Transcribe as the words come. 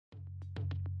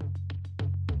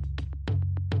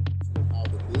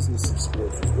business of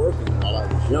sports was working while I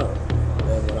was young.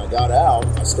 And when I got out,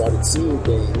 I started seeing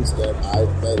things that I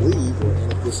believe were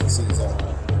inefficiencies in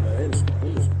our industry.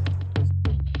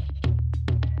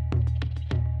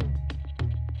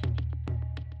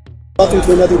 Welcome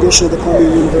to another edition of the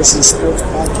Columbia University Sports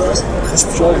Podcast.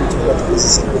 This show we talk about the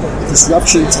business of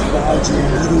disruption, technology,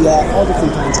 media, all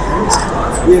different kinds of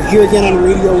things. We are here again on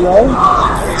Radio Row,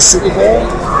 Super Bowl,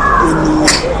 in the,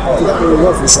 I forgot where we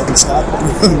were for a second, Scott.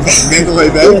 Mandalay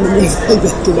Bay? Yeah, in the Mandalay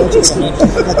Bay Convention Center.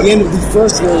 At the end of the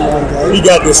first very long day. He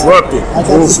got disrupted. I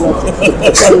got disrupted.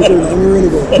 So we're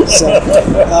integrated. So,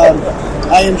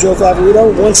 I am Joe Favorito,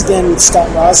 once again with Scott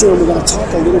Rosser, and we're going to talk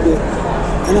a little bit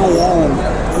NIL and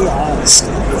AI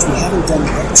stuff, which we haven't done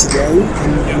yet today,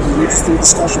 and we'll be through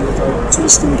discussion with our two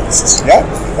esteemed guests. Yeah,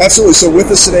 absolutely. So with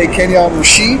us today, Kenyon,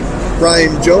 Rasheed,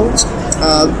 Brian Jones.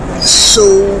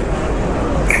 So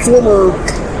former,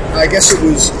 I guess it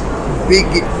was a Big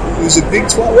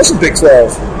 12. It wasn't Big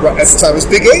 12 right at the time. It was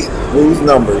Big 8. Lose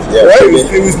numbers, yeah. Right? It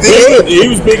was Big 8. He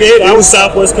was Big 8. I was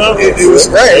Southwest Conference. It was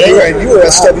right. You were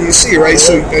SWC, right?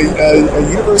 So a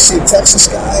University of Texas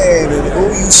guy and an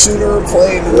OU Sooner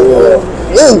playing in the world.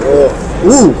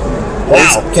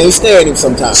 Wow, can't stand him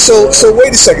sometimes. So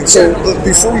wait a second. So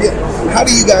before we get, how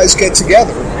do you guys get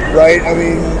together, right? I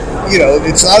mean, you know,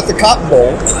 it's not at the Cotton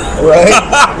Bowl, right?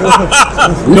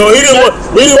 No, he didn't want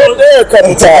there a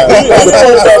couple times. He didn't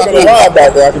want to talk to the line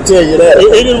back there, I can tell you that.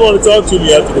 He didn't want to talk to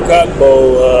me after the Cotton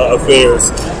Bowl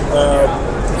affairs.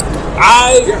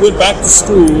 I went back to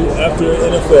school after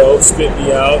NFL spit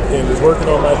me out and was working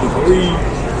on my degree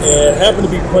and happened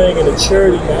to be playing in a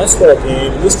charity basketball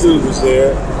game. And this dude was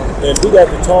there, and we got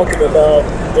to talking about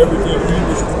everything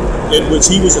in which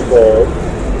he was involved.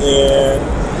 And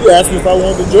he asked me if I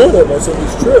wanted to join him on some of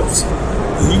his trips.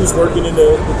 He was working in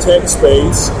the tech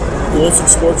space, doing some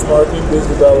sports marketing,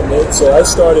 business development. So I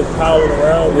started piling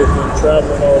around with him,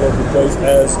 traveling all over the place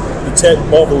as the tech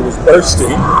bubble was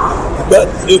bursting. But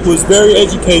it was very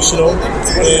educational,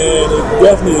 and it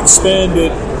definitely expanded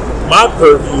my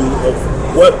purview of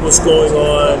what was going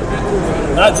on,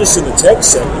 not just in the tech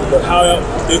sector, but how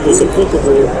it was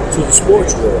applicable to the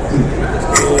sports world.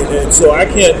 And so I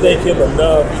can't thank him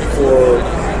enough for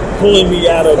pulling me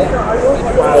out of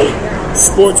my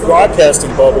sports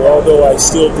broadcasting bubble, although I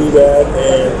still do that,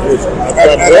 and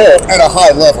at a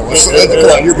high level. Come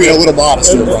on, you're being a little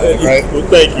modest here, Brian, right? Well,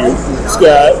 thank you,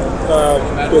 Scott.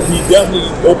 But he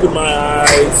definitely opened my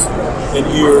eyes and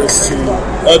ears to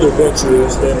other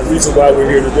ventures, and the reason why we're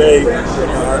here today,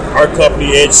 our company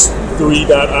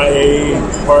Edge3.ia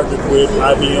partnered with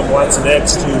IBM Watson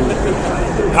X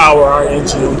to power our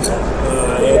engines.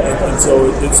 And so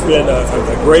it's been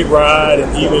a great ride,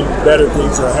 and even better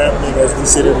things are happening as we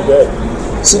sit here today.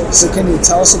 So can you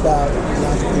tell us about the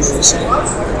entrepreneurs?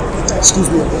 Excuse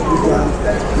me,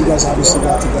 you guys obviously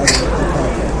got together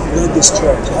and led this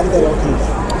charge. How did that all come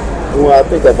about? Well, I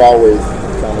think I've always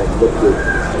kind of looked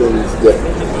at things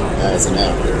differently as an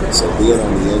athlete. So being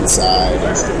on the inside,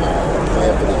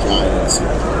 playing for the Giants,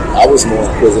 I was more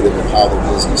inquisitive of how the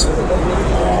business worked.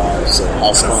 So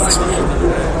how sponsorship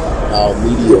worked, how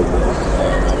media worked.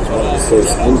 And I was one of the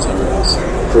first interns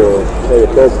for player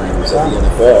programs at the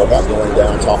NFL by going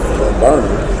down talking to Lynn Burnham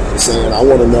and saying, I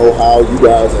want to know how you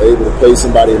guys are able to pay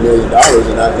somebody $1 million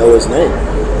and not know his name.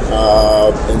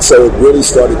 And so it really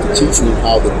started to teach me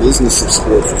how the business of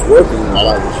sports was working while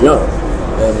I was young.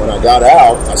 And when I got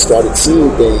out, I started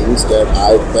seeing things that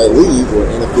I believe were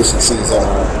inefficiencies in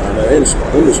our industry.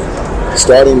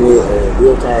 Starting with a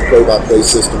real-time play-by-play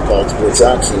system called Sports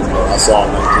Action that I saw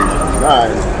in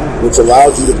 1999, which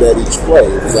allowed you to bet each play.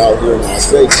 It was out here in Las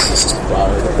Vegas. This is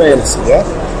prior to fantasy. Yeah.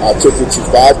 I took it to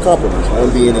 5 companies, one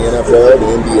being the NFL, the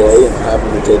NBA, and I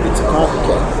happened to take it to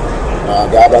CONCACAF. A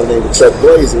guy by the name of Chuck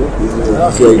Blazer, who knows. Now,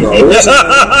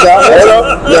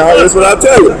 here's what I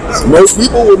tell you. Most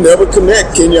people would never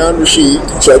connect Kenyon Rasheed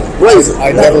to Chuck Blazer.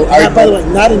 By the way,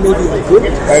 not in maybe a good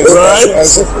way. Right?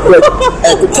 But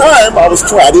at the time, I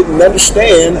didn't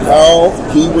understand how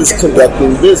he was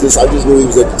conducting business. I just knew he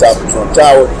was at the top of Trump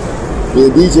Tower. Me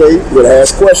and DJ would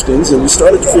ask questions, and we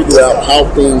started to figure out how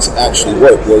things actually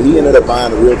work. Well, he ended up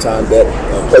buying a real-time bet,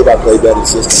 play-by-play betting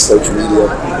system, Coach Media,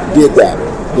 did that.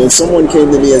 Then someone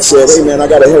came to me and said, hey man, I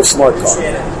got a health smart card.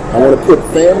 I want to put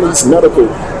family's medical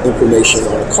information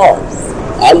on a card.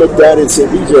 I looked at it and said,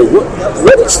 DJ, what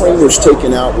are trainers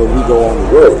taking out when we go on the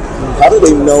road? How do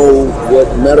they know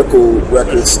what medical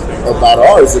records about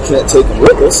ours that can't take them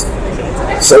with us?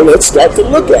 So let's start to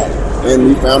look at it. And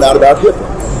we found out about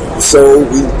HIPAA. So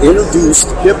we introduced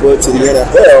HIPAA to the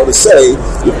NFL to say,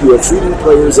 if you are treating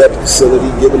players at the facility,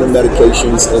 giving them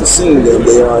medications, and seeing them,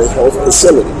 they are a health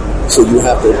facility. so you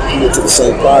have to adhere to the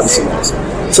same privacy laws.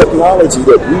 Technology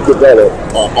that we develop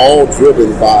are all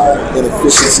driven by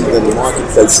inefficiencies in the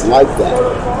marketplace like that.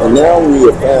 And now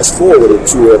we have fast forwarded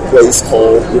to a place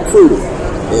called recruiting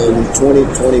in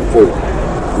 2024.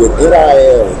 With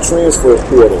NIL, transfer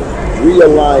portal,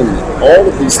 realignment, all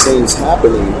of these things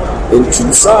happening in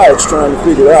two sides trying to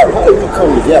figure out how do we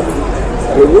come together.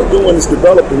 What we're doing is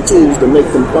developing tools to make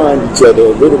them find each other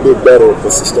a little bit better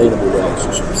for sustainable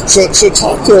relationships. So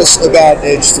talk to us about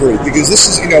Edge 3, because this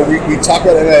is, we talk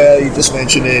about NIL, you just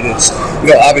mentioned it. It's,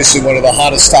 obviously one of the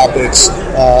hottest topics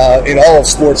in all of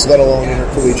sports, let alone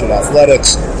intercollegiate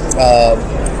athletics.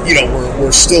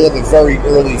 We're still in the very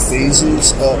early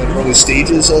phases and early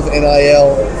stages of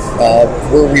NIL.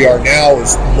 Where we are now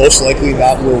is most likely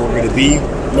not where we're going to be.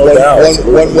 No doubt.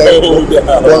 One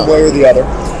way or the other.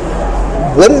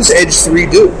 What does Edge 3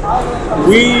 do?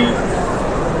 We,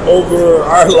 over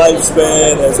our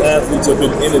lifespan as athletes, have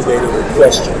been inundated with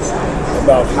questions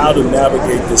about how to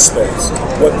navigate this space.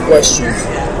 What questions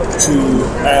to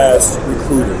ask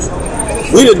recruiters.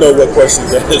 We didn't know what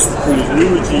questions to ask recruiters. We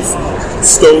were just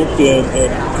stoked and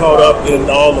caught up in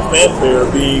all the fanfare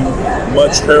of being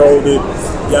much heralded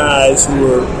guys who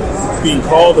were being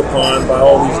called upon by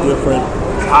all these different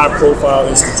high-profile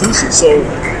institutions. So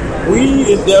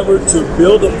we endeavored to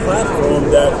build a platform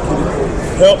that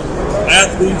can help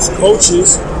athletes,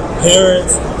 coaches,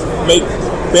 parents make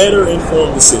better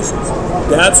informed decisions.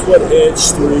 That's what Edge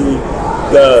 3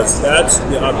 does. That's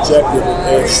the objective of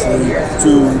Edge 3,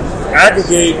 to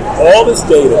aggregate all this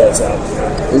data that's out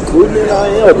there. Including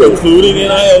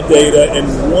NIL data in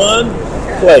one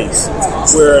place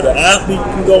where the athlete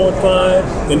can go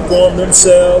and inform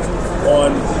themselves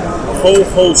on a whole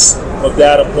host of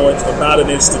data points about an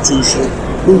institution,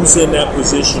 who's in that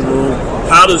position room,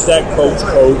 how does that coach?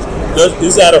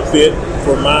 Is that a fit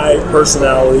for my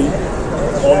personality?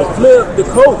 On the flip, the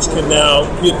coach can now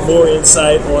get more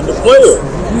insight on the player.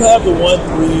 You have the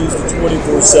 1-3s, the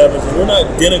 24/7s, and we're not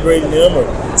denigrating them,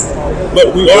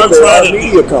 but we are trying to.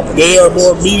 Media companies. They are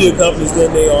more media companies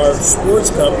than they are sports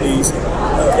companies,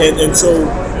 and so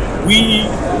we,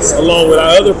 along with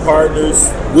our other partners,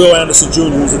 Will Anderson Jr.,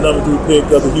 who's the number 3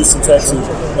 pick of the Houston Texans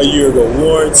a year ago,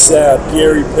 Warren Sapp,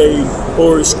 Gary Payton,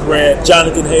 Horace Grant,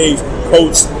 Jonathan Hayes,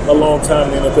 coached a long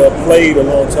time in the NFL, played a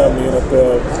long time in the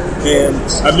NFL. And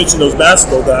I mentioned those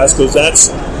basketball guys because that's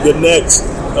the next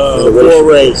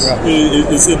foray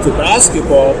is into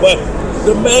basketball. But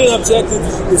the main objective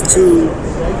is to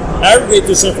aggregate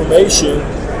this information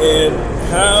and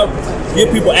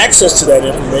give people access to that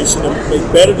information and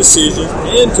make better decisions,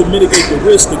 and to mitigate the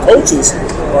risk the coaches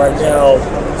are now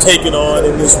taking on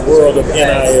in this world of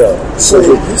NIL. So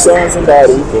if you sign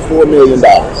somebody for $4 million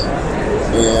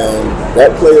and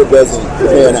that player doesn't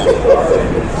pan out,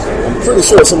 I'm pretty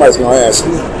sure somebody's going to ask,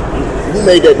 who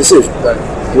made that decision? Right.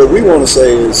 What we want to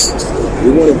say is,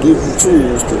 we want to give you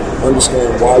tools to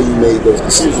understand why you made those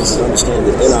decisions, and understand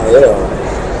that NIL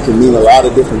can mean a lot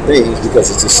of different things because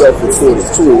it's a self-reported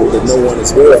tool that no one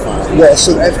is verifying. Well,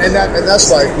 so and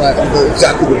that's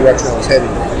exactly the direction I was heading.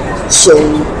 So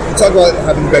you talk about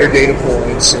having better data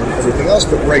points and everything else,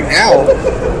 but right now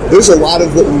there's a lot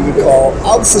of what we would call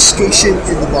obfuscation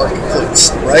in the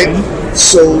marketplace, right? Mm-hmm.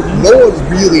 So no one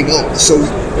really knows. So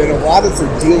and a lot of the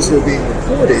deals that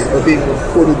are being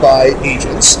reported by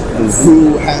agents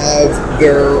who have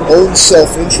their own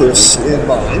self-interest in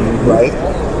mind, right?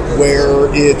 Where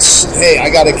it's, hey, I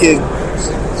got a kid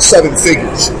 7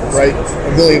 figures, right?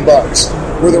 $1 million.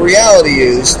 Where the reality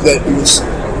is that it was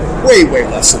way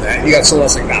less than that. You got someone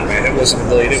else like, nah, man, it wasn't $1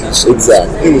 million.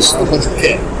 It was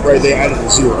 $100K, right? They added a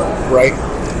 0, right?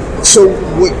 So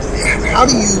how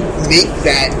do you make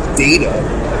that data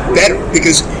better?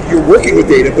 Because you're working with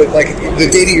data, but like the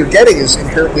data you're getting is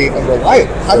inherently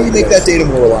unreliable. How do you make that data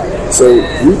more reliable? So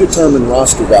we determine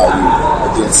roster value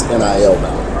against NIL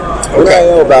value. Okay.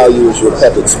 NIL value is your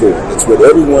public score. It's what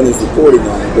everyone is reporting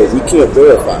on, but we can't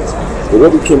verify it. But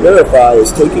what we can verify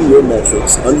is taking your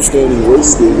metrics, understanding where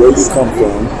you come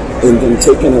from, and then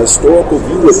taking a historical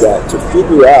view of that to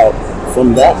figure out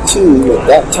from that team at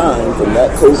that time, from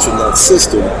that coach and that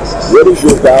system, what is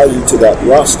your value to that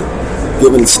roster?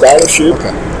 Given scholarship,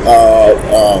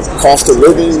 cost of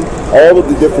living, all of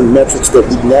the different metrics that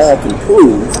we now can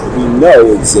prove, we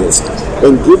know exist,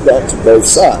 and give that to both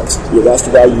sides. Your roster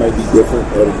value might be different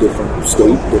at a different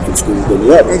state, different school than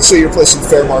the other. And so you're placing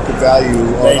fair market value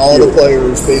on all the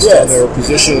players based on their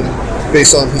position,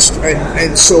 based on history.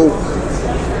 And so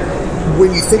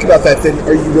when you think about that, then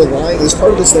are you relying, as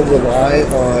part of this, then rely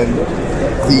on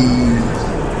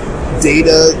the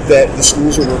data that the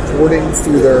schools are reporting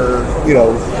through their,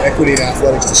 equity and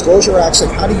athletics disclosure acts?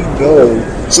 Like, how do you know?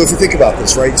 So if you think about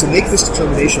this, right, to make this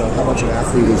determination on how much an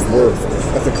athlete is worth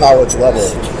at the college level,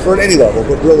 or at any level,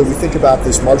 but really we think about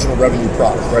this marginal revenue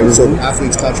product, right? So an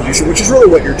athlete's contribution, which is really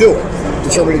what you're doing,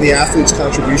 determining the athlete's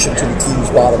contribution to the team's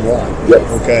bottom line. Yep.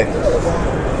 Okay.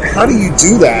 How do you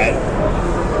do that?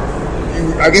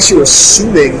 I guess you're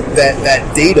assuming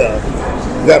that data,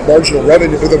 that marginal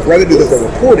revenue, or the revenue that they're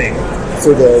reporting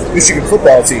for the Michigan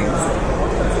football team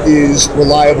is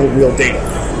reliable, real data.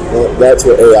 Well, that's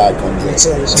where AI comes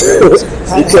in.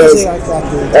 Because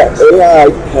AI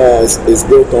is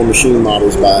built on machine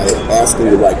models by asking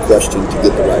the right question to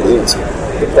get the right answer.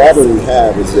 The problem we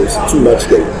have is there's too much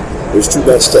data. There's too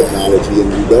much technology, and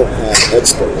we don't have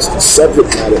experts, subject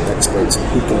matter experts,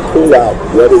 who can pull out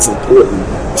what is important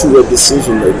to a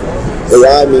decision maker.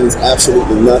 AI means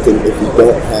absolutely nothing if we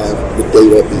don't have the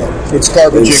data in. It's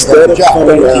garbage. Instead of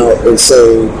coming out and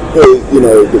saying, hey,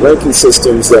 the ranking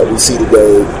systems that we see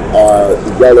today are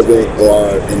irrelevant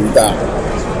or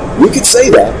invalid. We could say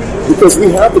that because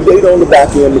we have the data on the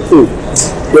back end to prove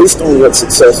it, based on what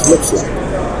success looks like.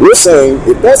 We're saying,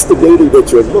 if that's the data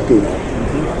that you're looking at,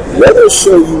 let us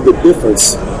show you the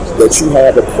difference that you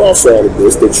have across all of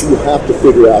this that you have to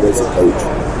figure out as a coach.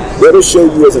 Let us show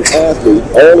you as an athlete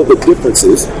all of the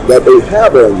differences that they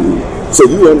have on you so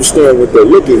you understand what they're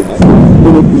looking at.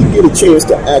 And if we get a chance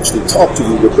to actually talk to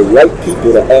you with the right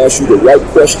people to ask you the right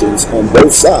questions on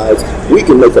both sides, we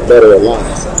can make a better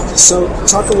alliance. So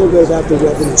talk a little bit about the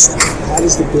revenue stream. How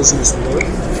does the business work?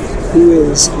 Who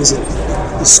is it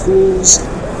the schools,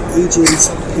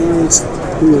 agents, parents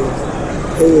who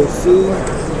pay a fee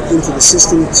into the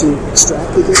system to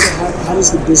extract the data? How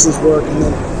does the business work, and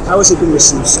then how has it been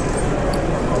received so far?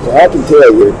 Well, I can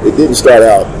tell you, it didn't start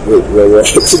out with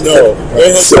No,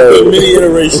 it has been many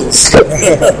iterations.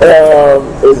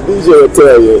 As DJ will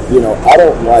tell you, I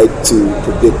don't like to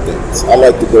predict things. I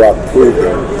like to go out and prove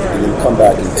them, and then come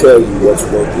back and tell you what's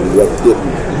working and what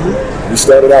didn't. We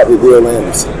started out with Will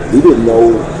Anderson. We didn't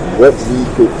know what we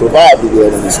could provide to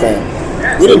Will and his family.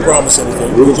 We didn't promise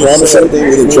anything. We didn't promise anything.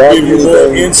 We didn't charge give you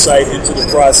anything. more insight into the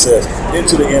process,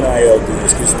 into the NIL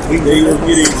deals, because they were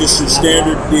getting just your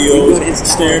standard deals,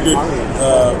 standard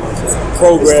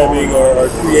programming or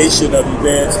creation of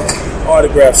events,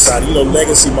 autograph signing,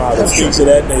 legacy models, things of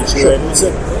that nature. And we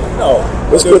said, no.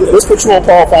 Let's put you on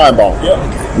Paul Feinbaum.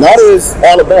 Yep. Not as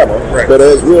Alabama, but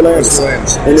as Will Anderson.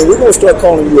 And then we're going to start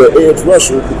calling you an edge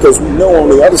rusher because we know on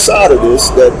the other side of this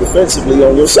that defensively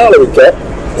on your salary cap,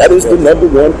 that is the number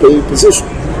one paid position.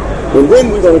 And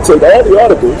then we're going to take all the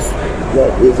articles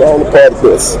that is all a part of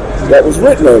this that was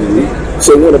written on you.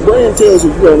 So when a brand tells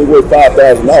you you're only worth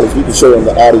 $5,000, we can show them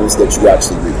the audience that you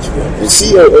actually reach. And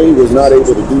CAA was not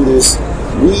able to do this.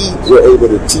 We were able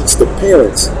to teach the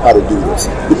parents how to do this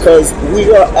because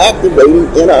we are activating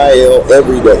NIL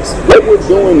every day. What we're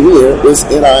doing here is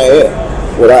NIL.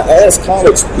 What I ask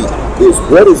college people is,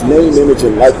 what is name, image,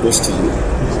 and likeness to you?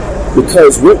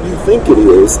 Because what you think it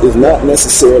is not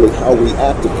necessarily how we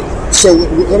activate. So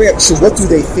let me ask, so what do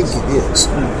they think it is?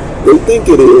 They think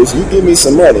it is, you give me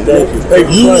some money. Thank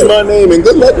you. Use my name and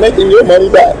good luck making your money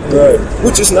back. Right.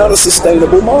 Which is not a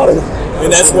sustainable model.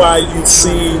 And that's why you've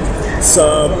seen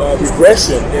some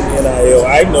regression in NIL.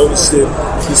 I noticed it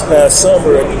this past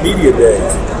summer at the media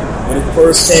days. When it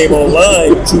first came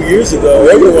online 2 years ago,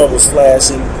 everyone was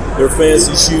flashing their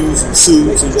fancy shoes and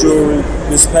suits and jewelry.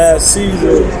 This past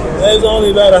season, there's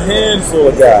only about a handful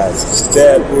of guys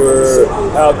that were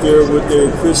out there with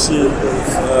their Christian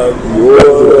Louis.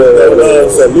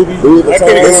 I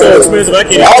can't get so expensive. I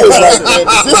can't. I was like, man,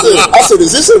 I said,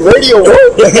 is this a radio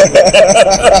work?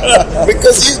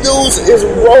 Because these dudes is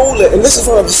rolling. And this is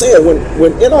what I'm saying.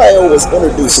 When NIL was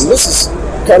introduced, and this is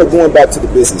kind of going back to the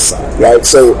business side, right?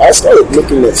 So I started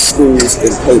looking at schools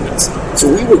and payments. So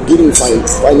we were getting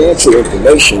financial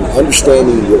information,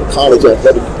 understanding the college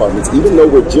athletic departments, even though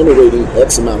we're generating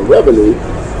X amount of revenue,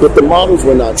 but the models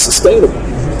were not sustainable.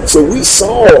 So we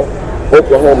saw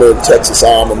Oklahoma and Texas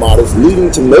alma models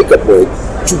needing to make a break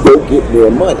to go get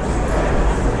more money.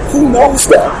 Who knows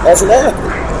that as an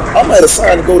athlete? I might have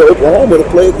signed to go to Oklahoma to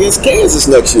play against Kansas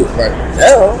next year. Right.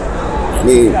 Now, I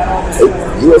mean,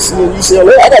 USC and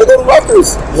UCLA, I got to go to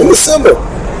Rutgers in December.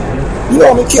 You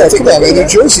know what I mean? Come on, man. New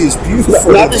Jersey is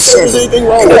beautiful. Not that there's anything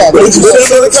wrong with it. It's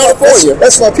Southern California.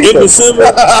 That's my people. In December,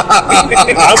 I'm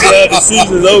glad the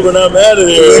season's over and I'm out of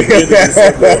there.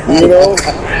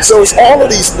 So it's all of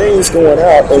these things going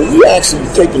out, and we actually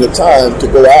taking the time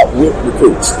to go out with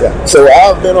recruits. Yeah. So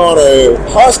I've been on a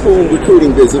high school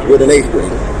recruiting visit with an 8th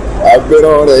grader. I've been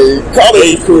on a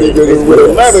college recruiting visit with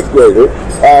an 11th grader.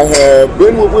 I have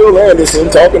been with Will Anderson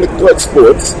talking to Clutch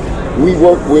Sports. We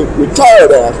work with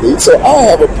retired athletes, so I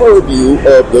have a purview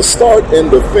of the start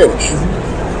and the finish.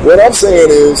 What I'm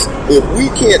saying is, if we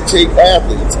can't take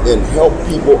athletes and help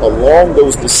people along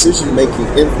those decision-making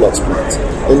influx points,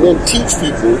 and then teach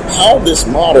people how this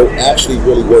model actually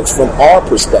really works from our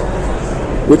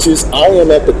perspective, which is I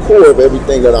am at the core of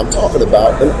everything that I'm talking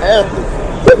about, an athlete.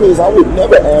 That means I would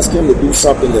never ask him to do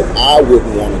something that I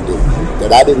wouldn't want to do,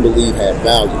 that I didn't believe had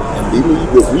value. And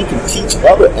believe that we can teach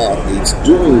other athletes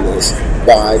doing this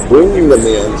by bringing them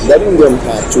in, letting them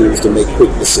have tools to make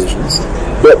quick decisions.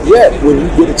 But yet, when you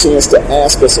get a chance to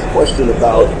ask us a question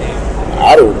about,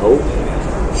 I don't know,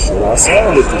 should I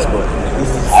sign with this brand?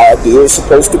 How a deal is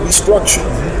supposed to be structured?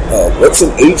 What's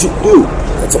an agent do?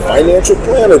 What's a financial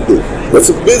planner do? What's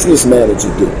a business manager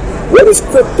do? What is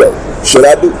crypto? Should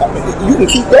I do? You can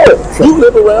keep going. You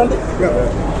live around it. Yeah.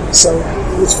 So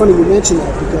it's funny you mention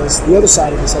that, because the other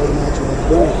side of this, I would imagine, are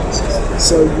brands.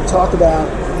 So you talk about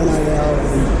NIL,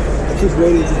 and I keep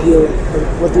waiting to hear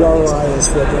what the ROI is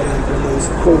for a brand when they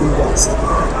quote invest.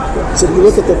 So if you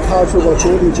look at the college football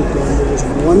championship game, there was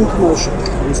one commercial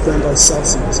that was done by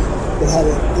Celsius that had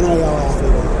an NIL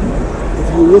athlete in it.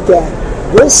 If you look at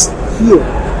this here,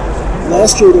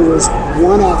 last year there was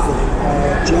one athlete,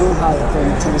 Jalen Hyatt from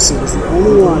Tennessee, was the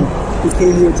only one who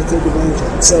came here to take advantage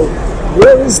of it. So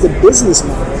where is the business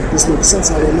model? This makes sense,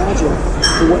 I would imagine,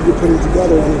 for what you're putting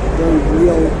together in a very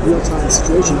real-time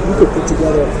situation. You could put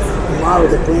together a model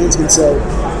that brands can say,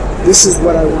 this is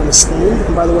what I want to spend,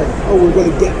 and by the way, we're going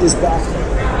to get this back,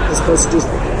 as opposed to just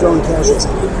throwing cash at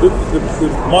something. The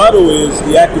model is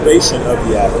the activation of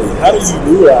the athlete. How do you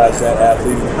utilize that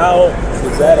athlete, and how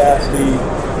does that athlete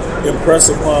impress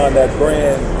upon that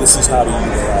brand, this is how to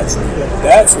utilize it?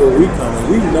 That's where we come in.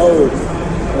 We know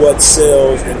what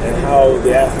sells and how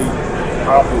the athlete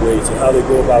operates and how they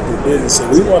go about their business,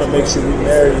 and we want to make sure we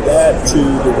marry that to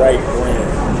the right brand.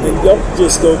 And don't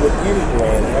just go with any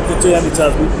brand. I can tell you how many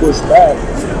times we push back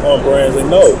on brands and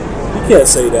no, he can't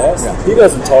say that. He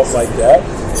doesn't talk like that.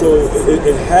 So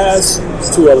it has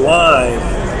to align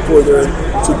for there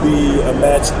to be a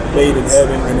match made in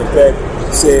heaven, in effect,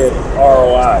 said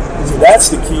ROI. So that's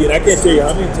the key, and I can't tell you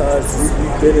how many times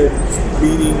we've been in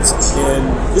meetings, and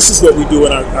this is what we do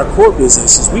in our core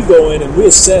business, is we go in and we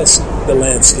assess the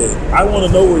landscape. I want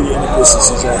to know where your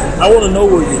inefficiencies are. I want to know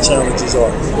where your challenges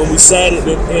are. When we sat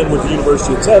in with the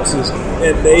University of Texas,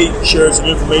 and they shared some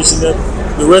information that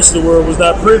the rest of the world was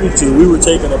not privy to, we were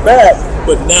taken aback,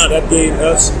 but now that gave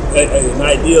us an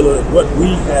idea of what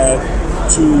we had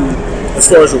to, as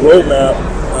far as a roadmap,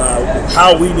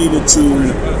 how we needed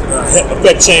to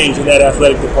affect change in that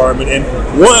athletic department. And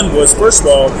one was, first of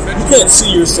all, you can't see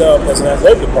yourself as an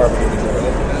athletic department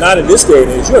anymore. Not in this day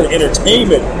and age. You're an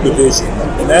entertainment division,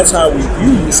 and that's how we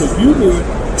view you. So you need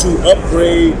to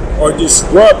upgrade or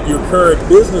disrupt your current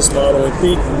business model and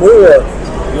think more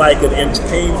like an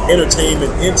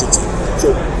entertainment entity.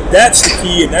 So that's the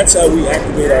key, and that's how we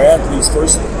activate our athletes.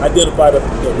 First, identify the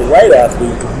right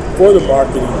athlete for the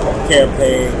marketing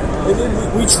campaign. And then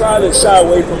we try to shy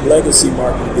away from legacy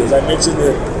marketing deals. I mentioned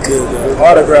the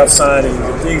autograph signings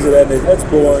and things of that nature. That's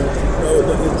boring.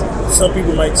 Some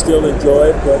people might still enjoy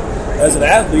it, but as an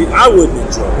athlete, I wouldn't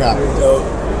enjoy it. Yeah.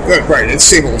 Good, right. It's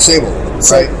same old, So,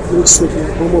 right? let me just make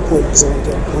one more point, because I want to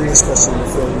get one last question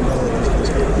before we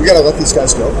We gotta let these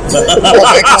guys go.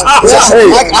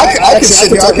 I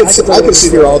could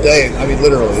sit here all day. I mean,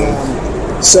 literally.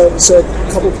 So a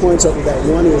couple points over that.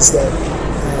 One is that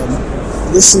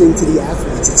listening to the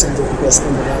athletes, it seems like you guys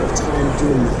spend a lot of time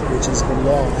doing that, which has been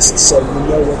lost. So you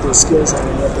know what their skills are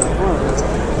and what they aren't.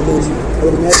 And then I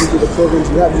would imagine through the programs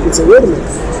you have, you can say, wait a minute,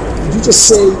 did you just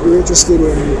say you're interested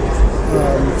in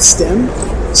STEM?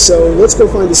 So let's go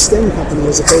find a STEM company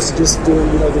as opposed to just doing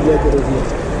the regular deal.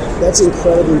 That's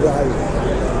incredibly valuable.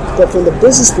 But from the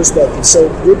business perspective,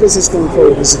 so your business going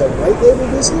forward, is it a white label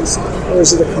business, or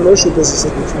is it a commercial business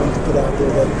that you're trying to put out there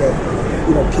that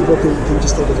people can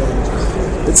just take advantage of?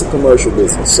 It's a commercial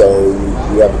business, so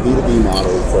you have a B2B model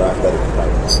for athletic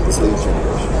departments. It's lead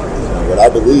generation. What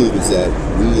I believe is that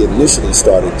we initially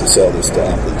started to sell this to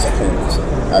athletes and families.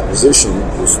 Acquisition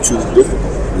was too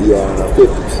difficult. We are in our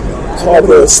 50s. It's hard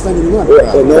for us spending money.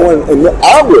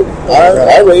 I would.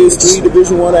 I raised 3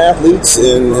 Division I athletes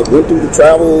and went through the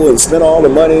travel and spent all the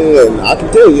money. And I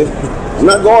can tell you, I'm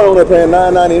not going on there paying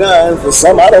 $9.99 for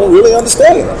something I don't really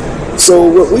understand. So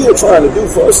what we are trying to do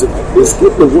first is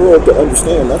get the world to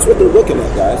understand. That's what they're looking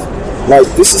at, guys. Like,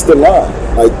 this is the line.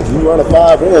 Like, you run a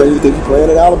 5-1, you think you're playing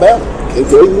in Alabama. can't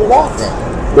tell you why.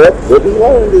 But what we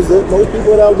learned is that most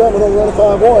people at Alabama don't run a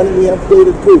 5-1, and we have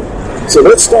data to prove it. So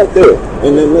let's start there,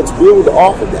 and then let's build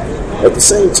off of that. At the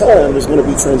same time, there's going to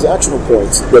be transactional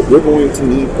points that you're going to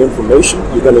need information.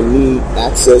 You're going to need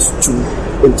access to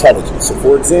intelligence. So,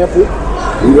 for example,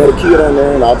 we had a kid on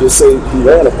there, and I'll just say he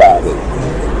ran a 5-8.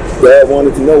 Dad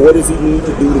wanted to know, what does he need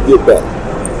to do to get better?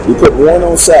 We put one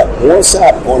SAP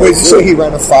on. Wait, did you say he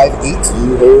ran a 5-8?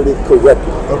 You heard it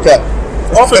correctly. Okay.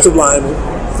 Offensive lineman.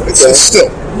 It's still.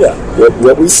 Yeah.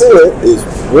 What we said is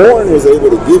Warren was able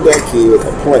to give that kid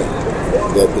a plan.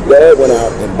 That the dad went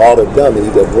out and bought a dummy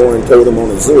that Warren told him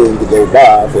on a Zoom to go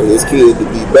buy for his kid to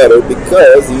be better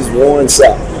because he's Warren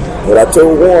Sapp. What I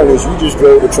told Warren is you just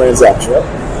drove a transaction.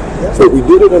 So we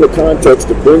did it in the context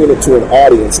of bringing it to an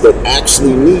audience that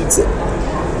actually needs it.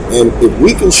 And if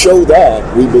we can show that,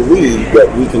 we believe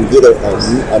that we can get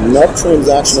enough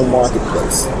transactional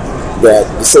marketplace that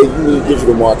to say you need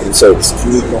digital marketing services,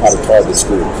 you need to know how to target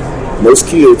schools. Most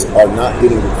kids are not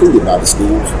getting recruited by the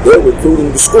schools, they're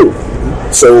recruiting the school.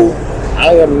 So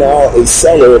I am now a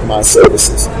seller of my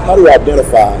services. How do I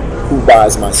identify who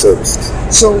buys my services?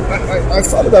 So I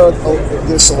thought about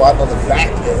this a lot on the back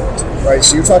end, right?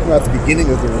 So you're talking about the beginning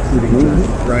of the recruiting journey,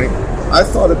 right? I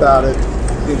thought about it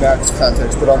in that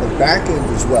context, but on the back end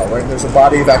as well, right? And there's a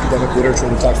body of academic literature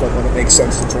that talks about when it makes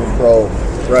sense to turn pro,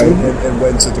 right? And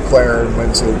when to declare and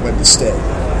when to stay.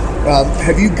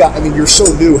 Have you got? I mean, you're so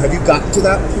new. Have you gotten to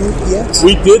that point yet?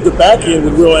 We did the back end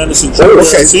with Will Anderson a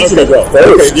season ago.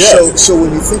 Okay. Yes. So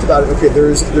when you think about it, okay,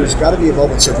 there's got to be a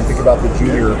moment. So if you think about the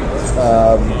junior,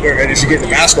 and as you get into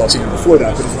basketball, it's even before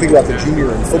that. But if you think about the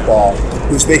junior in football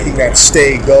who's making that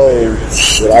stay go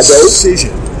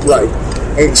decision, right?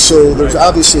 And so there's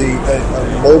obviously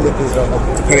a moment,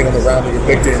 depending on the round that you're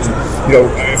picked in. You know,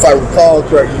 if I recall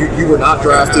correct, you were not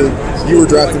drafted. You were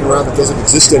drafted in a round that doesn't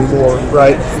exist anymore,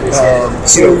 right?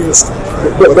 So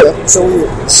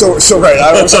right.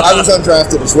 I was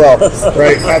undrafted as well,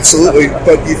 right? Absolutely.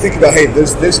 But you think about, hey,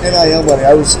 there's NIL money.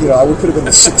 I could have been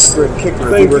the 6th string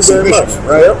kicker if we were submission,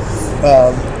 right?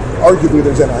 Arguably,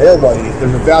 there's NIL money.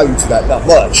 There's a value to that. Not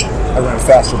much. I ran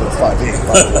faster than a 5'8",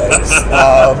 by the way.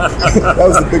 That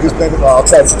was the biggest benefit. Well, I'll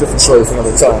tell you, it's a different story for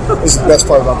another time. This is the best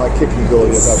part about my kicking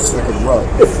ability is I was I could run.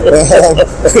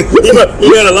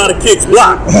 You had a lot of kicks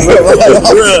blocked.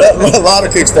 a lot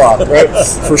of kicks blocked, right?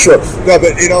 For sure. No,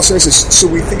 but in all seriousness, so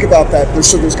we think about that. There's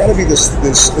got to be this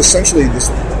essentially this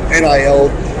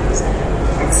NIL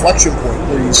inflection point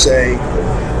where you say,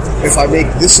 if I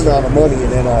make this amount of money in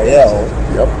NIL,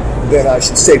 then I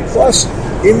should stay. Plus,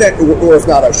 in that, or if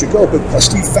not, I should go. But plus,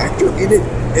 do you factor in it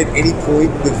at any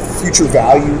point the future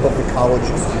value of the college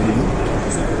degree?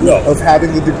 No. Of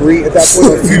having the degree at that point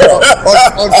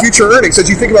on future earnings, as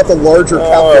you think about the larger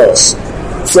calculus.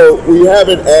 So we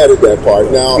haven't added that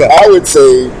part. Now, I would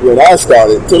say when I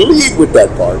started to lead with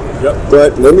that part.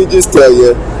 But let me just tell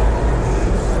you,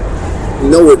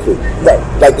 no recruit. Right.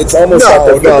 Like it's almost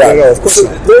no, of course so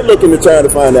not. They're looking to try to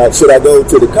find out, should I go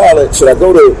to the college? Should I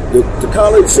go to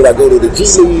college? Should I go to the G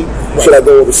League? Right. Should I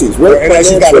go overseas? And as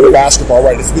you got into basketball,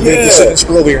 right? It's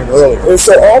earlier and earlier. And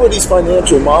so all of these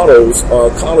financial models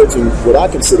are college and what I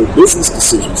consider business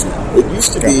decisions now. It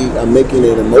used to be I'm making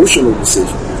an emotional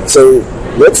decision. So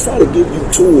let's try to give you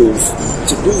tools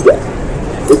to do that.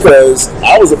 Because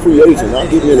I was a free agent. I'll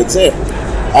give you an example.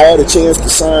 I had a chance to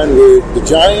sign with the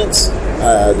Giants,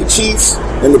 the Chiefs,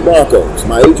 and the Broncos.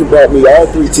 My agent brought me all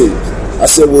 3 teams. I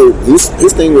said, well, his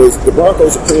thing was, the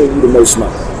Broncos are paying you the most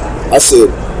money. I said,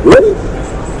 really?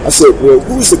 I said, well,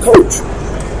 who's the coach?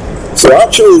 So I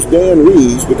chose Dan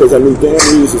Reeves because I knew Dan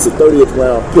Reeves was a 30th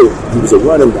round pick. He was a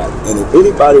running back. And if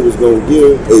anybody was going to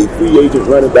give a free agent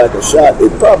running back a shot,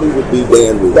 it probably would be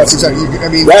Dan Reeves. That's exactly.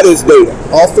 I mean, that is data.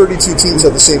 All 32 teams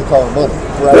have the same color money,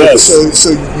 right? Yes.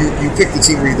 So you pick the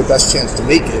team where you have the best chance to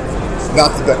make it.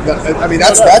 Not the best. I mean,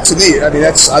 that's that to me. I mean,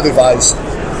 that's I've advised.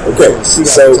 Okay,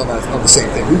 so on the same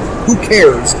thing. Who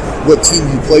cares what team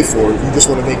you play for? You just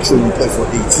want to make sure you play for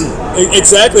a team.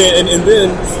 Exactly, and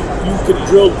then you could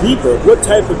drill deeper. What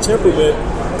type of temperament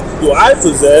do I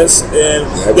possess, and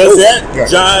does that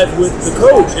jive with the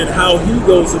coach and how he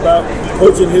goes about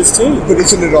coaching his team? But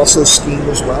isn't it also scheme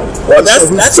as well? Well, that's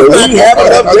we have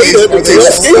enough data to tell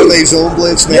scheme. Are they zone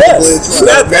blitz, man blitz,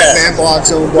 man block,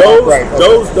 zone block?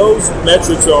 Those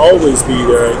metrics will always be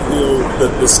there. You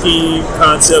know, the scheme,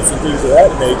 concepts, and things of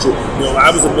that nature. You know, I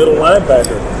was a middle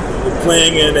linebacker.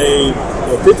 Playing in a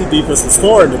 50 defense was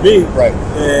foreign to me, right?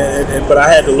 But I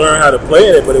had to learn how to play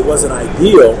in it, but it wasn't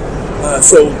ideal.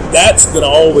 So that's going to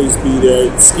always be there,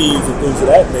 schemes and things of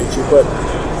that nature. But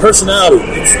personality,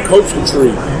 it's coaching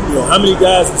tree. How many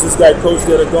guys has this guy coached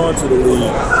that have gone to the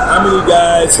league? How many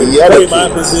guys who play my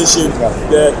position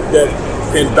that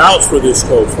can vouch for this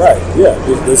coach? Right? Yeah.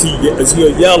 Is he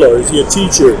a yeller? Is he a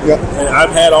teacher? Yep. And I've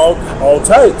had all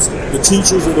types. The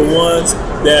teachers are the ones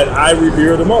that I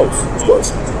revere the most, of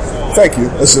course. Thank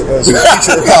you, as a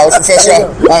teacher, college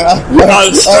professor.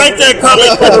 Strike that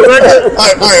comment for the record.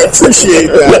 I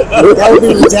appreciate that. That would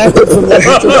be redacted from that.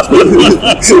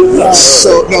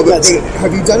 But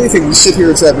have you done anything? We sit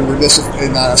here today, I've been remiss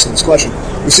in not asking this question.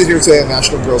 We sit here today on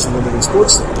National Girls and Women in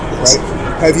Sports Day, right?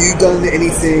 Have you done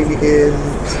anything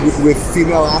with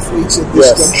female athletes at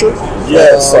this juncture?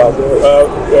 Yes.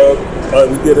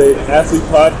 We did an athlete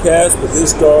podcast with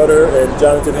his daughter and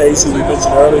Jonathan Hayes, who we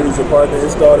mentioned earlier, who's a partner.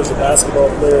 His daughter's a basketball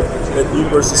player at the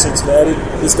University of Cincinnati.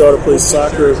 His daughter plays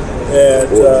soccer at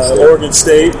Oregon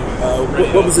State.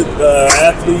 What was it?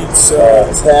 Athletes?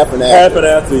 Half an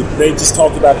athlete. They just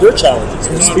talked about their challenges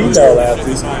as female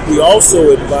athletes. We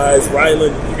also advised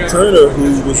Ryland Turner,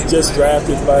 who was just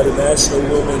drafted by the National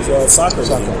Women's Soccer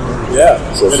League. Yeah.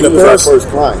 So and she the was our first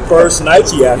client. First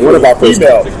Nike athlete. One of our first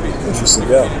female. Interesting.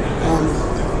 Yeah.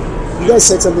 You guys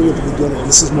said something at the beginning.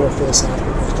 This is more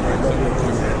philosophical question. I love your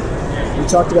opinion. You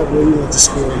talked about where you went to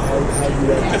school and how you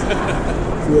liked it.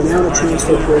 You are now in a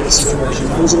transfer portal situation.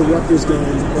 I was at a Rutgers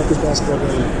basketball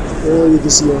game earlier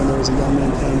this year, and there was a young man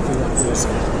playing for Rutgers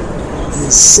in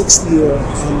his 6th year,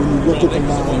 and when you look at the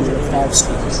line, there are 5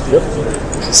 schools. Yep.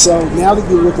 So now that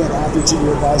you look at athletes that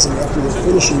you're advising after they're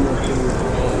finishing their career,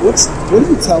 what do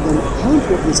you tell them? How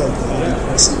important is identity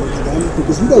personally to them?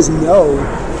 Because you guys know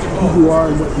who you are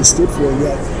and what you stood for,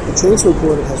 yet the transfer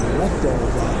portal has wrecked all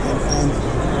of that. And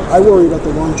I worry about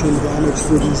the long-term damage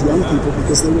for these young people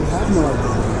because they will have no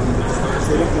identity.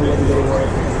 They don't know whether they were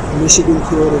a Michigan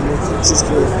kid or a Texas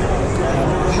kid.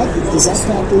 How does that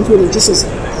factor into it? And just as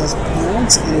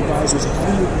parents and advisors,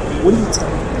 what do you tell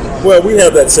them? Well, we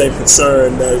have that same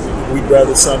concern that we'd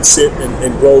rather some sit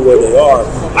and grow where they are.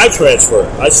 I transferred.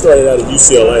 I started out at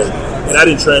UCLA, and I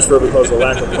didn't transfer because of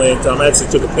lack of playing time. I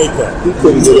actually took a pay cut. He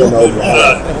couldn't get in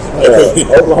Oklahoma.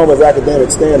 Oklahoma's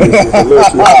academic standards is a little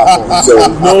too high for him. So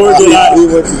nor did he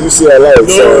went to UCLA. Nor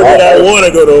did I want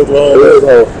to go to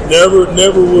Oklahoma.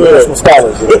 Never would. Some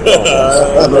scholars.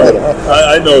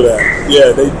 I know that. Yeah,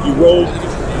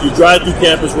 you drive through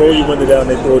campus, roll your window down,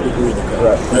 they throw a degree in the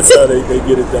car. Right. That's how they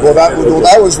get it done. Well,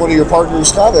 that was one of your partner's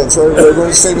comments, right?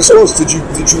 Everyone's famous quotes. Did you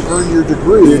earn your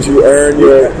degree? Did you earn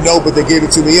your... No, but they gave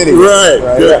it to me anyway.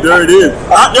 Right. There it is.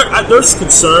 There's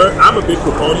concern. I'm a big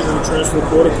proponent of the transfer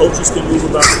portal. Coaches can move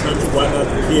about the country, why not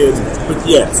the kids? But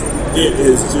yes, it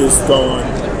has just gone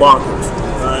bonkers.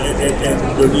 And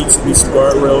there needs to be some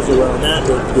guardrails around that.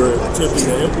 They're attempting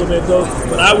to implement those.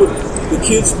 But the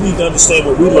kids need to understand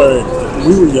what we learned when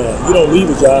we were young. You don't leave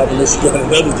a job unless you got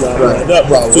another job lined up.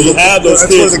 Right. So you have those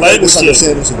kids languishing.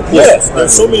 Yes,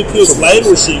 there's so many kids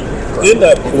languishing in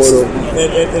that portal.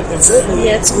 And certainly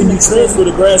when you transfer,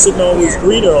 the grass isn't always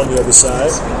greener on the other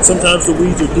side. Sometimes the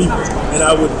weeds are deeper. And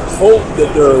I would hope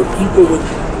that there are people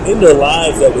in their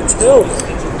lives that would tell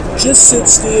them, just sit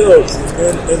still and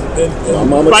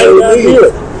fight down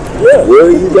here. Yeah. Where are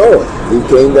you going? We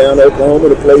came down to Oklahoma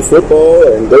to play football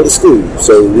and go to school.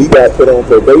 So we got put on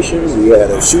probation. We had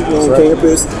a shooting on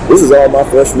campus. This is all my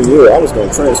freshman year. I was going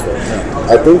to transfer.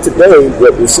 I think today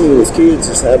what we're seeing as kids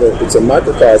is it's a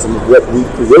microcosm of what we've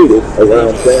created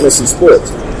around fantasy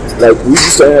sports. Like, we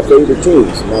used to have favorite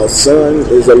teams. My son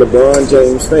is a LeBron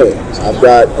James fan. I've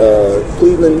got a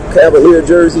Cleveland Cavalier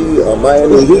jersey, a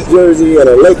Miami Heat jersey, and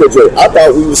a Laker jersey. I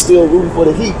thought we were still rooting for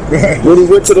the Heat. When he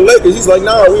went to the Lakers, he's like,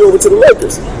 "No, we over to the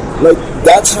Lakers." Like,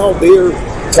 that's how they're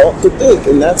taught to think,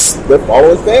 and they're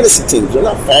following fantasy teams. They're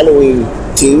not following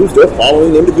teams. They're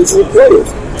following individual players.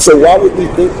 So why would we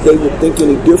think they would think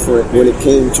any different when it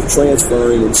came to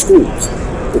transferring in schools?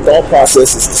 The thought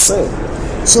process is the same.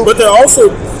 But they're also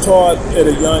taught at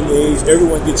a young age,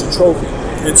 everyone gets a trophy.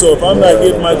 And so if I'm not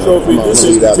getting my trophy at this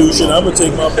institution, I'm going to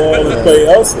take my ball and play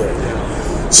elsewhere.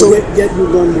 So yet you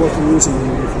learn more from losing than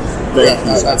you do from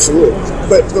winning. Absolutely.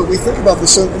 But we think about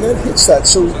this, and that hits that.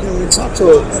 So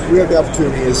we have the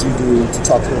opportunity, as you do, to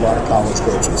talk to a lot of college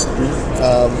coaches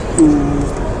who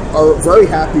are very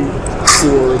happy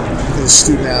for the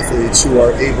student athletes who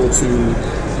are able to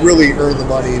really earn the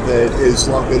money that is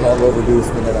been long overdue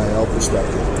from an NIL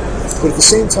perspective. But at the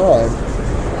same time,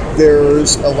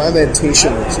 there's a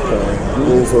lamentation that's occurring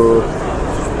over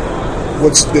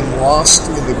what's been lost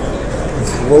in the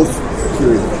growth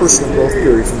period, the personal growth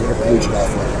period from the intercollegiate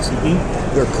athletics.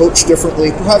 They're coached differently,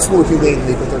 perhaps more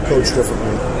humanely, but they're coached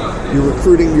differently. You're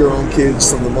recruiting your own kids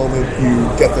from the moment you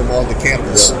get them on the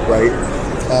campus, right?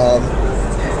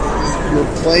 you're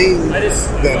playing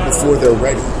them before they're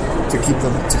ready to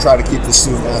try to keep the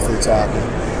student athletes happy.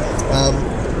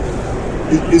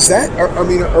 Is that? Are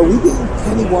we being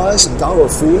penny wise and dollar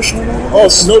foolish on that? Oh,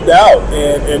 no doubt,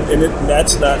 and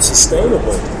that's not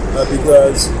sustainable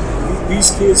because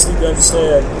these kids need to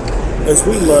understand. As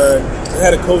we learn, I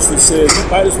had a coach that said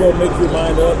you might as well make your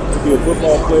mind up to be a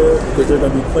football player because there are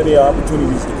going to be plenty of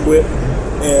opportunities to quit,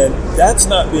 and that's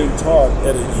not being taught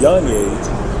at a young age.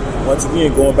 Once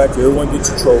again, going back to everyone gets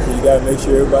a trophy, you got to make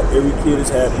sure every kid is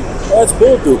happy. That's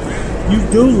bull dookie. You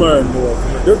do learn more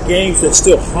from it. There are games that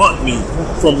still haunt me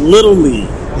from Little League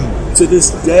to this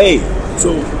day.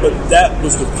 So, but that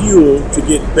was the fuel to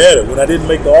get better. When I didn't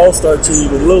make the All-Star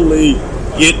team in Little League,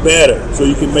 get better so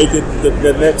you can make it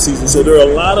the next season. So there are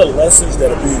a lot of lessons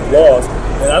that are being lost,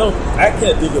 and I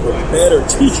can't think of a better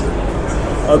teacher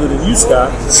other than you, Scott,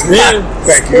 than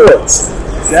sports.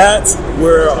 That's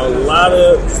where a lot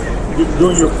of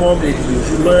during your formative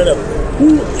years you learn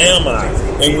who am I,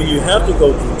 and when you have to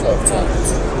go through tough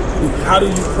times, how do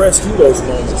you press through those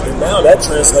moments? And now that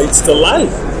translates to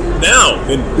life. Now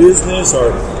in business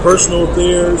or personal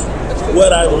affairs.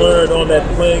 What I learned on that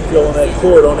playing field, on that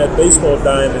court, on that baseball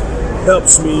diamond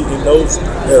helps me in those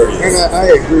areas. And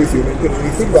I agree with you. But when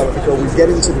you think about it, because we're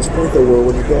getting to this point, though, where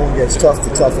when you're going against tough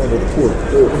end of the court.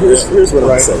 Here's what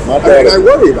I'm saying. I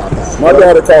worry about that. My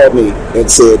daughter called me and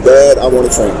said, Dad, I want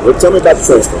to train. Well, tell me about the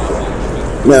transfer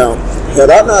program. Now, had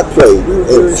I not played,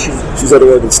 where is she? She's at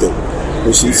Oregon State.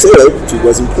 And she said she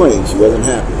wasn't playing. She wasn't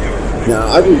happy.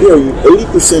 Now, I can tell you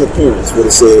 80% of parents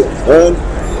would have said,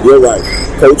 you're right.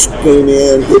 Coach came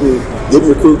in, didn't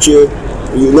recruit you.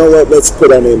 You know what? Let's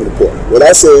put our name in the portal. What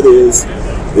I said is,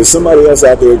 there's somebody else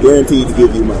out there guaranteed to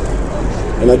give you money.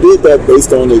 And I did that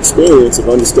based on the experience of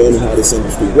understanding how this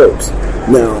industry works.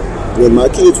 Now, when my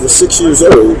kids were 6 years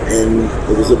old and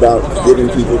it was about giving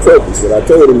people trophies, what I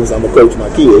told them is I'm going to coach my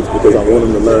kids because I want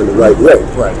them to learn the right way.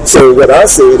 Right. So what I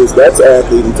said is that's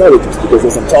athlete intelligence, because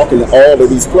as I'm talking to all of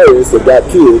these players that got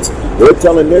kids, they're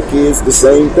telling their kids the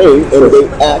same thing, and they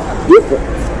act different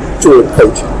toward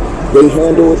coaching. They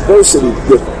handle adversity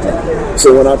differently.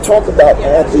 So when I talk about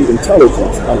athlete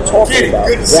intelligence, I'm talking about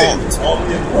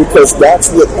that because that's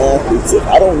what athletes. If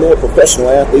I don't know a professional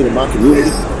athlete in my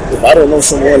community, if I don't know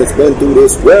someone that's been through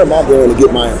this, where am I going to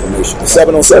get my information? A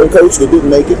 7-on-7 coach that didn't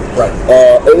make it, right?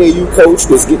 AAU coach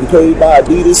that's getting paid by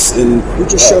Adidas and who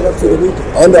just showed up for the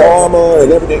weekend, Under Armour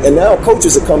and everything. And now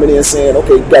coaches are coming in saying,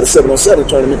 okay, you got a 7-on-7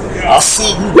 tournament. I see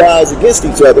you guys against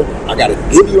each other. I got to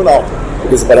give you an offer.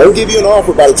 Because if I don't give you an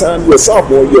offer by the time you're a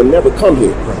sophomore, you'll never come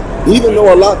here. Right. Even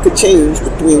though a lot could change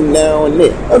between now and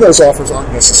then. And those offers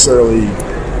aren't necessarily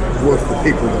worth the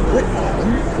paper they're written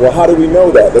on. Well, how do we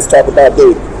know that? Let's talk about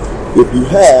data. If you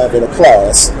have in a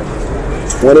class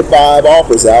 25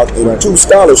 offers out and 2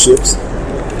 scholarships,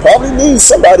 probably means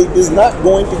somebody is not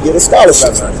going to get a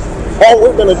scholarship. Right. All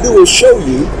we're going to do is show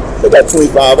you they got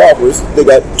 25 offers, they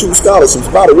got 2 scholarships.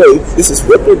 By the way, this is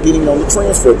what they're getting on the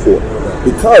transfer portal.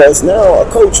 Because now a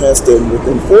coach has to,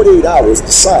 within 48 hours,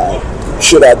 decide,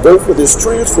 should I go for this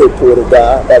transfer portal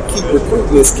guy or keep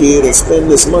recruiting this kid and spend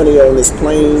this money on this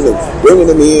plane and bringing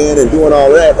him in and doing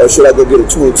all that, or should I go get a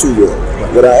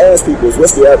 22-year-old? What I ask people is,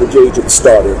 what's the average age of the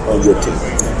starter on your team?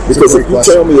 Because if you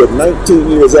tell me at 19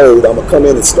 years old I'm going to come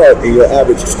in and start and your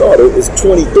average starter is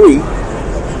 23,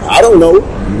 I don't know,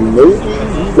 maybe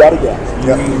you got a guy.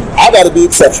 Yeah. I got to be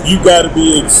exceptional. You got to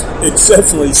be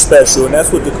exceptionally special, and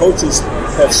that's what the coaches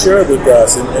have shared with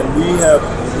us, and we have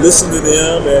listened to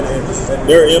them, and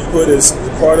their input is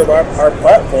part of our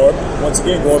platform. Once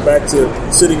again, going back to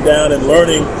sitting down and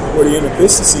learning where the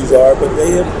inefficiencies are, but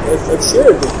they have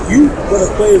shared that you're going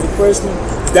to play as a freshman.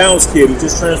 Downs kid who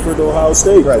just transferred to Ohio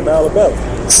State from Alabama.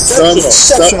 Son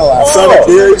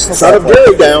of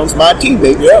Gary Downs, my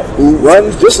teammate, who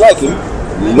runs just like him,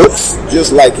 looks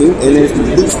just like him, and is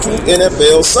produced 2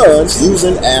 NFL sons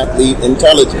using athlete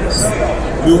intelligence.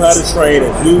 Knew how to train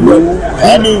him. He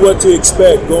knew what to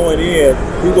expect going in.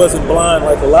 He wasn't blind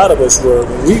like a lot of us were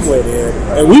when we went in,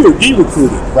 and we were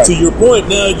de-recruited. Right. To your point,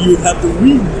 now you have to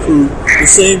re-recruit the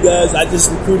same guys I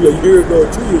just recruited a year ago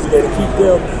or 2 years ago to keep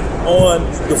them on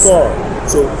the farm.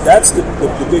 So that's the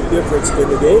big difference in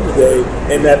the game today,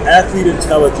 and that athlete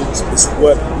intelligence is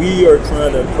what we are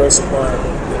trying to impress upon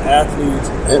the athletes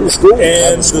and the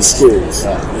schools.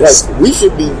 Yes. Like, we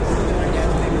should be,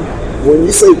 when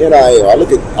you say NIL, I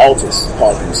look at Altus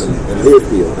Partners and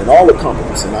Learfield and all the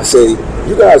companies, and I say,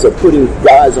 you guys are putting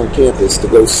guys on campus to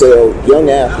go sell young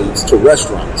athletes to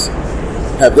restaurants.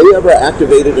 Have they ever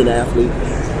activated an athlete?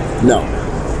 No.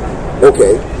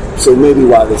 Okay. So maybe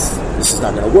why this is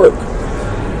not going to work.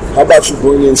 How about you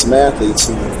bring in some athletes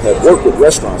who have worked with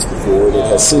restaurants before, that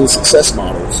have seen success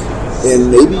models,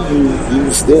 and maybe you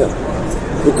use them?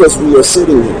 Because we are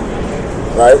sitting here,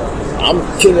 right? I'm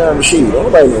Kenyon Rasheed.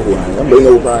 Nobody knows who I am. They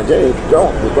know Brian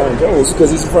Jones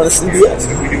because he's in front of CBS.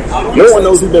 No one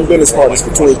knows we've been business partners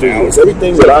for 23 years.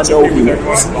 Everything that I know, he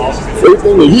knows.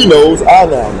 Everything that he knows, I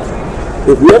now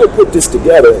know. If we ever put this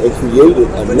together and created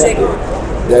a network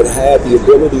that had the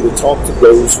ability to talk to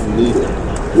those who need it,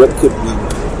 what could we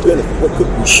benefit? What could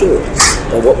we share?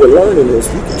 And what we're learning is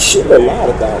we can share a lot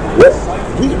about what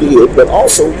we did, but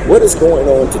also what is going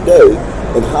on today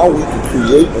and how we can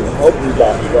create and help you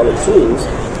guys develop tools,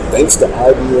 thanks to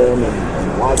IBM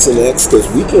and Watson X, because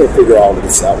we can't figure all of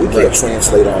this out. We can't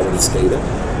translate all of this data.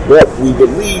 But we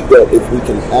believe that if we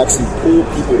can actually pull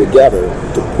people together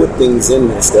to put things in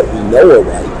this that we know are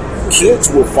right, kids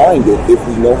will find it if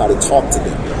we know how to talk to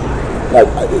them. Like,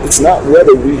 it's not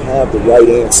whether we have the right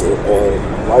answer or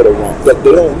right or wrong. That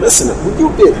they don't listen. Well,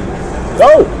 you didn't.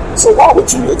 No. So why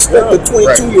would you expect a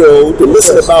 22-year-old to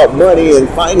listen about money and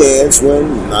finance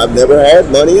when I've never had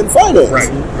money and finance? Right.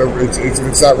 If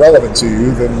it's not relevant to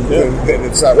you, then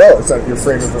it's not relevant. It's not your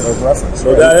frame of reference.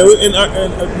 So right?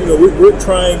 We're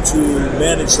trying to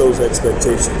manage those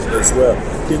expectations as well.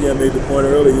 Kenyon made the point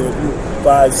earlier. If you're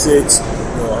 5'6",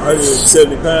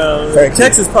 170 pounds.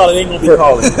 Texas probably ain't gonna be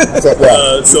calling.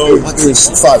 So it was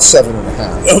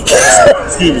 5'7.5". Okay.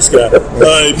 Excuse me, Scott.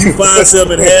 If you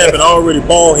 5'7.5" and already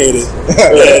bald headed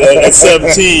at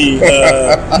 17,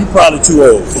 you probably too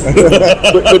old.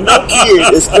 but no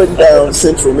kid is putting down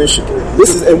Central Michigan.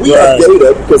 And we have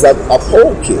data because I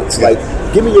polled kids. Like,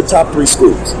 give me your top 3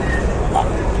 schools: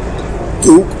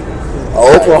 Duke,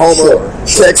 Oklahoma,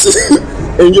 Texas.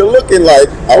 And you're looking like,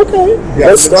 okay.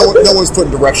 Yeah, no one's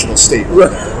putting directional state.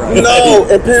 Right. No,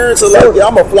 and parents are like, yeah,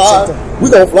 I'm going to fly. We're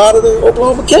going to fly to the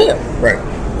Oklahoma camp. Right.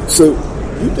 So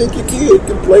you think your kid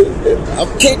can play? I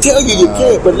can't tell you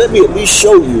can't, but let me at least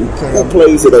show you who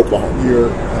plays at Oklahoma.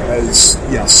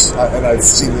 And I've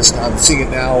seen this. I'm seeing it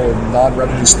now in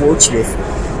non-revenue sports with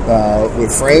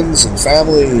friends and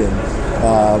family. And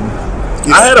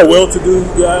I had a well-to-do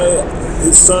guy.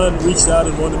 His son reached out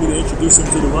and wanted me to introduce him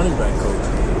to the running back coach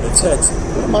in Texas.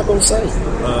 What am I going to say?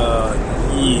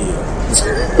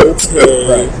 Okay.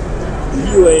 Right.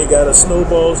 You ain't got a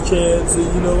snowball's chance,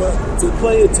 you know what, to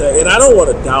play it tag. And I don't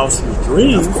want to douse your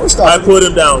dreams. Of course not. I put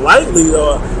him down lightly,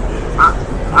 though.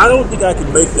 I don't think I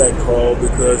can make that call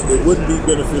because it wouldn't be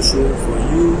beneficial for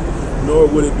you, nor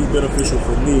would it be beneficial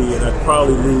for me, and I'd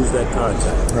probably lose that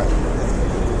contact. Right.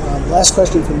 Last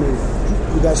question for me.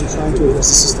 You guys are trying to address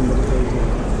the system that is very good.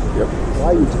 Yep. Why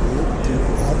are you doing it?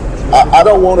 I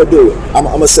don't want to do it. I'm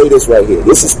going to say this right here.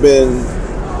 This has been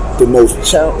the most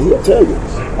challenging. I'll tell you,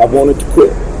 I wanted to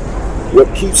quit.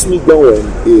 What keeps me going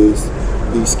is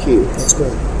these kids. That's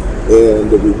great.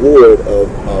 And the reward of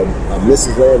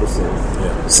Mrs. Anderson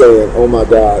saying, oh my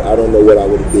God, I don't know what I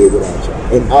would have did without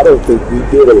y'all. And I don't think we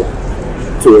did a lot.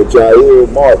 To a Jair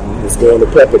Martin who's going to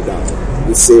Pepperdine,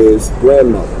 it says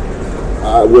grandmother.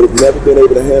 I would have never been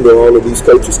able to handle all of these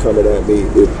coaches coming at me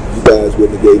if you guys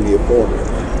wouldn't have gave me a formula.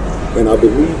 And I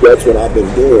believe that's what I've been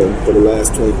doing for the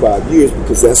last 25 years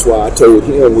because that's why I told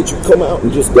him, would you come out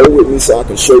and just go with me so I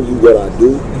can show you what I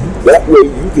do? That way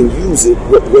you can use it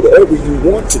whatever you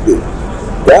want to do.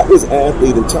 That was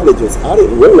athlete intelligence. I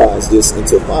didn't realize this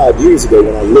until 5 years ago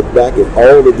when I looked back at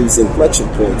all of these inflection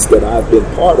points that I've been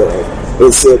part of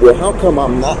and said, well, how come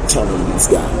I'm not telling these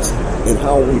guys? And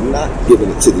how are we not giving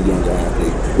it to the younger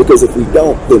athlete? Because if we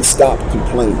don't, then stop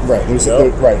complaining. Right.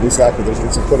 Right. Exactly.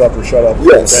 It's a put up or shut up.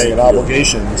 Yes. An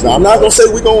obligation. Now, I'm not going to say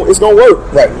it's going to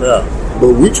work. Right. Yeah.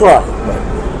 But we try.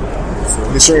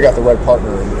 Right. You certainly got the right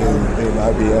partner in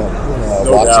IBM.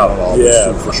 No doubt. All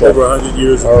yeah. for sure. Over 100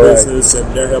 years of business,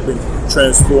 and they're helping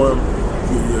transform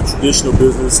your traditional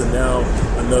business, and now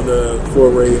another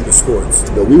foray into sports.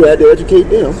 But we had to educate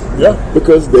them,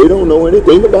 because they don't know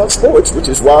anything about sports, which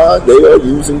is why they are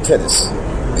using tennis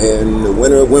and the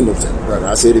winner of Wimbledon. Right.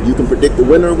 I said, if you can predict the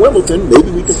winner of Wimbledon,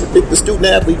 maybe we can predict the student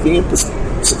athlete being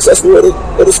successful at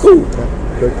a school. Okay.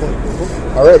 Great point.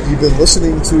 All right, you've been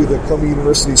listening to the Columbia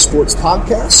University Sports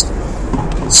Podcast.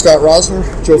 Scott Rosner,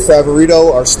 Joe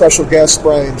Favorito, our special guest,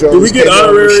 Brian Jones. Do we get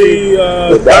honorary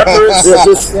doctors?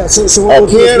 So a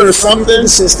pen or something?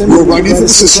 We'll run you through the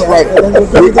system, right.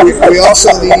 We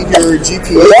also need your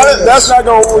GPA. That's not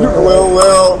going to work.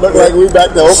 Well, look like we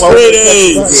back to Oklahoma.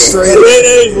 Straight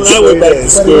A's when I went back to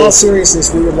school. But in all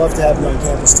seriousness, we would love to have you on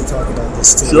campus to talk about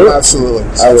this too. Sure. Absolutely.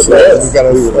 We've got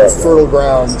a fertile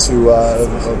ground to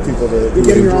people to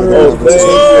get your honorary.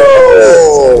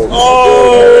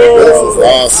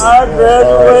 Awesome. I You've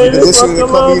graduated been listening to from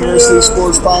the Columbia University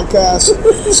Columbia. Sports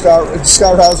Podcast.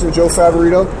 Scott Hauser and Joe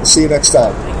Favorito. See you next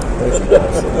time.